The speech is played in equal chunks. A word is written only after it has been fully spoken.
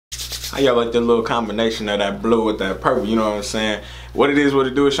How y'all like the little combination of that blue with that purple, you know what I'm saying? What it is, what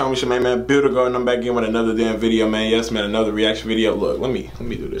it do, it's Show Me Your man, Build a Go, and I'm back in with another damn video, man. Yes, man, another reaction video. Look, let me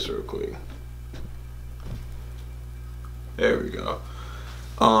do this real quick. There we go.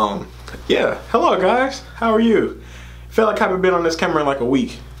 Yeah, hello guys, how are you? Feel like I haven't been on this camera in like a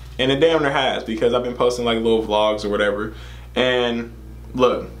week, and it damn near has, because I've been posting like little vlogs or whatever. And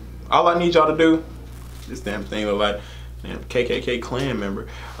look, all I need y'all to do, this damn thing look like damn KKK clan member.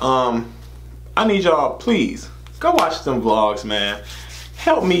 I need y'all, please go watch them vlogs, man.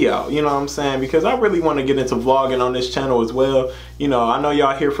 Help me out, you know what I'm saying? Because I really want to get into vlogging on this channel as well. You know, I know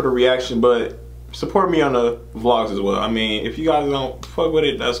y'all here for the reaction, but support me on the vlogs as well. I mean, if you guys don't fuck with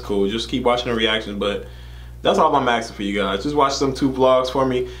it, that's cool. Just keep watching the reactions, but that's all I'm asking for you guys. Just watch them 2 vlogs for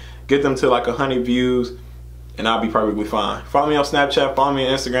me. Get them to like 100 views, and I'll be perfectly fine. Follow me on Snapchat, follow me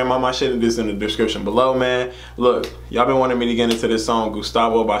on Instagram. All my shit is in the description below, man. Look, y'all been wanting me to get into this song,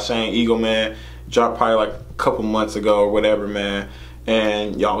 Gustavo by Shane Eagle, man. Dropped probably like a couple months ago or whatever, man.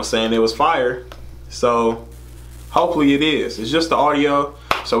 And y'all was saying it was fire. So, hopefully it is. It's just the audio.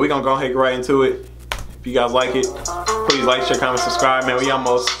 So we're gonna go ahead and get right into it. If you guys like it, please like, share, comment, subscribe, man. We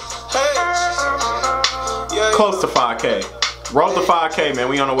almost close to 5K. Roll to 5K, man.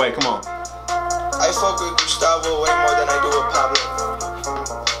 We on the way. Come on. I fuck with Gustavo way more than I do with Pablo.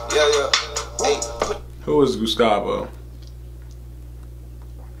 Yeah. Hey. Who is Gustavo?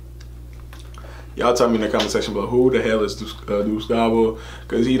 Y'all tell me in the comment section below who the hell is Gustavo,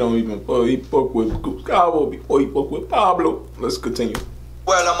 because he don't even he fuck with Gustavo before he fuck with Pablo. Let's continue.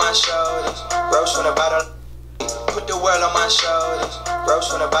 World on my shoulders, rose from the bottle. Put the world on my shoulders, rose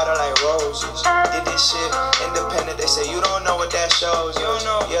from the bottle like roses. Did this shit independent, they say you don't know what that shows. You don't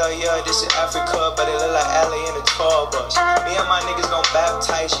know? Yeah, this is Africa, but it look like alley in a tour bus. Me and my niggas gon'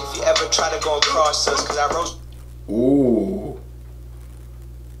 baptize you if you ever try to go across us, cause I rose. Ooh.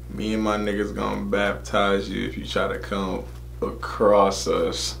 Me and my niggas gonna baptize you if you try to come across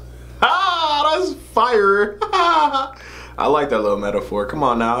us. Ah, that's fire. I like that little metaphor. Come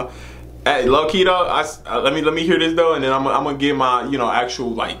on now. Hey, low key though, let me hear this though, and then I'm gonna give my, you know, actual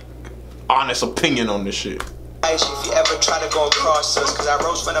like honest opinion on this shit. If you ever try to go across us, cause I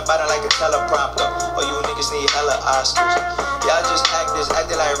rose from the bottom like a teleprompter. Or you niggas need hella Oscars. Y'all just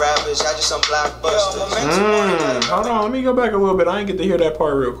acting like rappers. Y'all just some blockbusters. Hold on, let me go back a little bit. I ain't get to hear that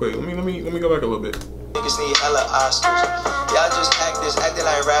part real quick. Let me go back a little bit. Niggas need hella Oscars. Y'all just acting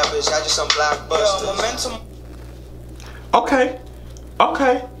like rappers. Y'all just some blockbusters. Momentum. Okay.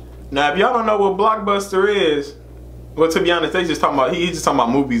 Now if y'all don't know what Blockbuster is, well, to be honest, they just talking about, he's just talking about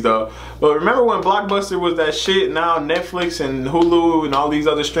movies though. But remember when Blockbuster was that shit? Now Netflix and Hulu and all these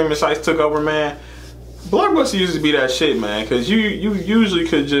other streaming sites took over, man. Blockbuster used to be that shit, man, because you usually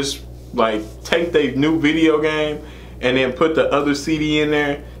could just like take their new video game and then put the other CD in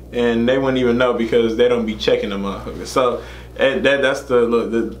there, and they wouldn't even know because they don't be checking them motherfuckers. So that's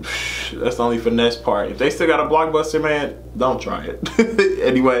the only finesse part. If they still got a Blockbuster, man, don't try it.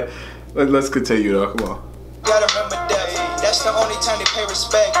 Anyway, let's continue though. Come on. Gotta remember that. That's the only time they pay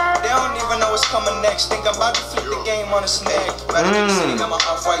respect. They don't even know what's coming next. Think I'm about to flip the game on his neck. Better get the city, got my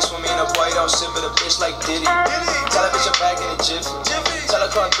off-white swimming in a boy. Don't sit with a bitch like Diddy. Tell a bitch I'm back in the jiffy. Tell her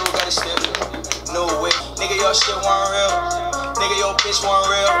come through, got it stiff. No way. Nigga, your shit wasn't real. Nigga, your bitch wasn't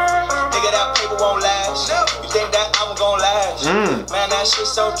real. Nigga, that paper won't last. You think that album gon' last? Man, that shit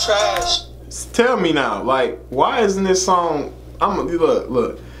so trash. Tell me now, like, why isn't this song?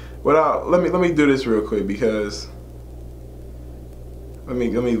 Look. Let me do this real quick, because let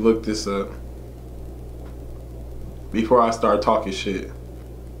me look this up before I start talking shit.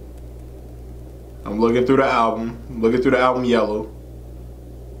 I'm looking through the album, Yellow.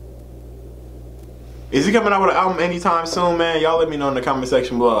 Is he coming out with an album anytime soon, man? Y'all let me know in the comment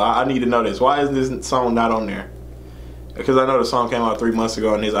section below. I need to know this. Why is this song not on there? Because I know the song came out 3 months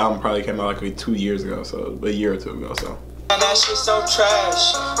ago, and his album probably came out like 2 years ago, so a year or 2 ago. So. Man, that shit so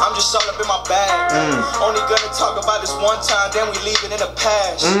trash. I'm just all up in my bag. Only gonna talk about this one time, then we leave it in the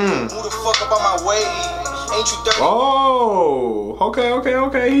past. Who the fuck up on my way? Ain't you 30? Oh,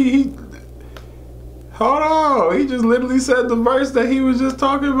 okay. He hold on. He just literally said the verse that he was just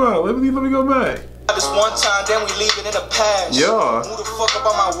talking about. Let me go back. This one time, then we leave it in the past. Yeah. Who the fuck up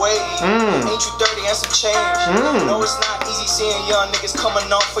on my way? Ain't you 30 and some change? No, it's not easy seeing young niggas coming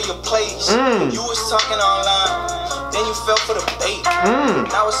off for your place. You was talking online, then you fell for the bait.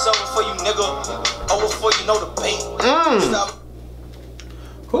 Now it's over for you, nigga. Over for you know the bait.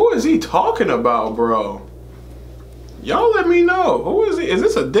 Who is he talking about, bro? Y'all let me know. Who is he? Is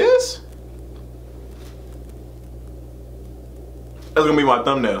this a diss? That's gonna be my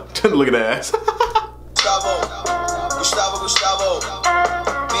thumbnail. Look at that ass. Gustavo.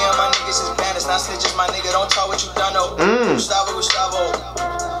 Me and my nigga not snitches, my nigga. Don't talk what you done, no. Gustavo.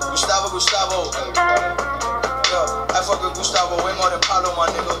 I fuck with Gustavo way more than Pablo, my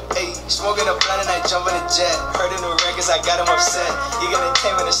nigga. Ayy, smoking a blunt and I jump in a jet. Heard the new records, I got him upset. You get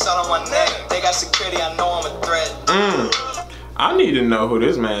entertainment, it's all on my neck. They got security, I know I'm a threat. I need to know who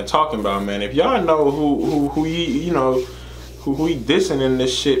this man talking about, man. If y'all know who he, you know, who he dissing in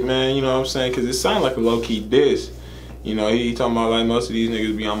this shit, man, you know what I'm saying? Because it sounds like a low-key diss. You know, he talking about like most of these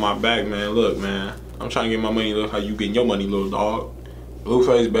niggas be on my back, man. Look, man, I'm trying to get my money. Look how you getting your money, little dog.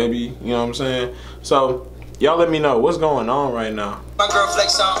 Blueface, baby. You know what I'm saying? So, y'all let me know what's going on right now. My girl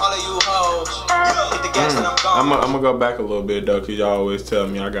flex on all of you hoes. Hit the gas and I'm gone. I'm gonna go back a little bit, though, because y'all always tell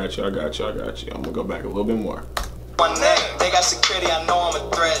me, I got you. I'm gonna go back a little bit more. My neck, they got security, I know I'm a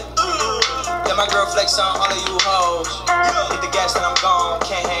threat. Yeah, my girl flex on all of you hoes. Hit the gas and I'm gone.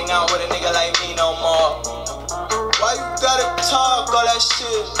 Can't hang out with a nigga like me no more. Why you gotta talk all that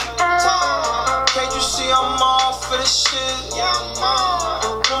shit? Can't you see I'm all for this shit? Yeah,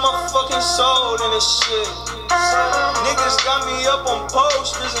 put my fucking soul in this shit. Niggas got me up on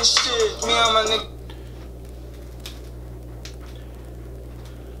posters and shit. Me and my nigga.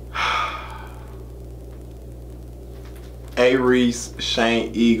 A-Reese,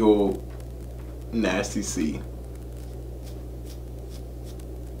 Shane Eagle, Nasty C.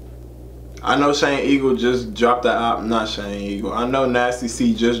 I know Shane Eagle just dropped the album. Not Shane Eagle. I know Nasty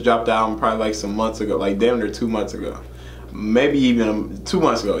C just dropped the album probably like some months ago. Like damn near 2 months ago. Maybe even 2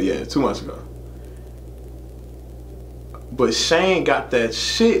 months ago. Yeah, 2 months ago. But Shane got that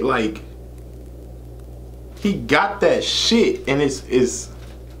shit, like he got that shit, and it's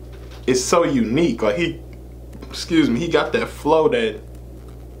so unique. Like he got that flow that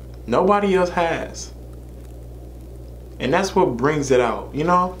nobody else has, and that's what brings it out. You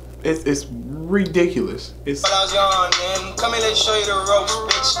know, it's ridiculous. It's. When I was young, then come here, let's show you the ropes,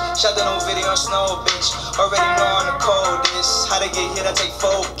 bitch. Shot the new video on snow, bitch. Already know on the code this. How to get hit, I take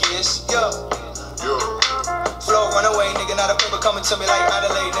focus. Yo. Flow, run away, nigga. Not a paper coming to me like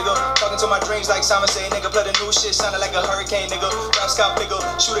Adelaide, nigga. Talking to my dreams like Simon say, nigga. Play the new shit, sounded like a hurricane, nigga. Raps got bigger,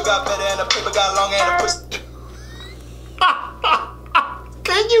 shooter got better, and the paper got longer, and the pussy.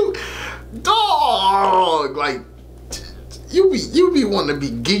 Can you, dog? Like, you be wanting to be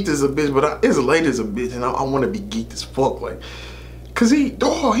geeked as a bitch, but it's late as a bitch, and I want to be geeked as fuck, like, cause he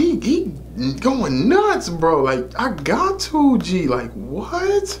going nuts, bro. Like, I got to, G. Like,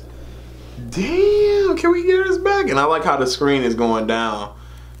 what? Damn, can we get this back? And I like how the screen is going down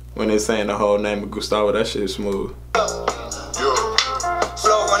when it's saying the whole name of Gustavo. That shit is smooth.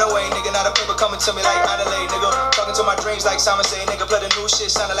 Flow, run away, nigga. Not a paper coming to me like Adelaide, nigga. Talking to my dreams like Simon say, nigga. Play the new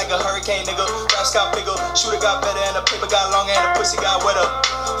shit, sounded like a hurricane, nigga. Raps got bigger, shooter got better, and the paper got longer, and the pussy got wetter.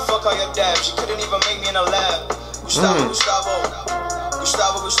 Fuck all your dabs, you couldn't even make me in a lab. Gustavo.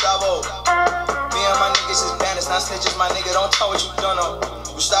 Me and my niggas is bandits, not snitches, my nigga. Don't talk what you done on.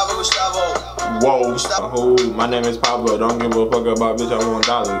 Gustavo. Whoa. Oh, my name is Pablo. Don't give a fuck about bitch. I want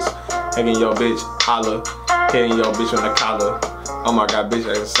dollars. Hanging your bitch, holla. Hitting your bitch on the collar. Oh my god, bitch,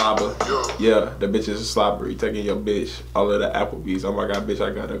 that's a slobber. Yeah, the bitch is a slobbery. Taking your bitch all of the Applebee's. Oh my god, bitch, I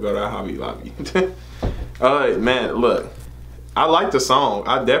gotta go to Hobby Lobby. Alright, man, look. I like the song.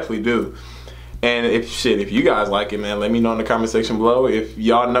 I definitely do. And if you guys like it, man, let me know in the comment section below. If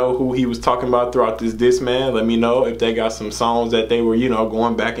y'all know who he was talking about throughout this diss, man, let me know. If they got some songs that they were, you know,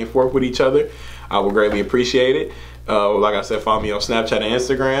 going back and forth with each other, I would greatly appreciate it. Like I said, follow me on Snapchat and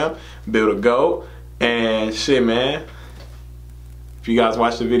Instagram, Build a Goat. And shit, man, if you guys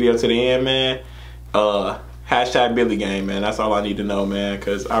watch the video to the end, man, hashtag Billy Gang, man. That's all I need to know, man,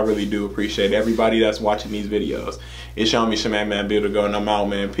 because I really do appreciate everybody that's watching these videos. It's your homie, man, Build a Goat, and I'm out,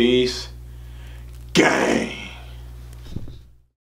 man. Peace. Gang.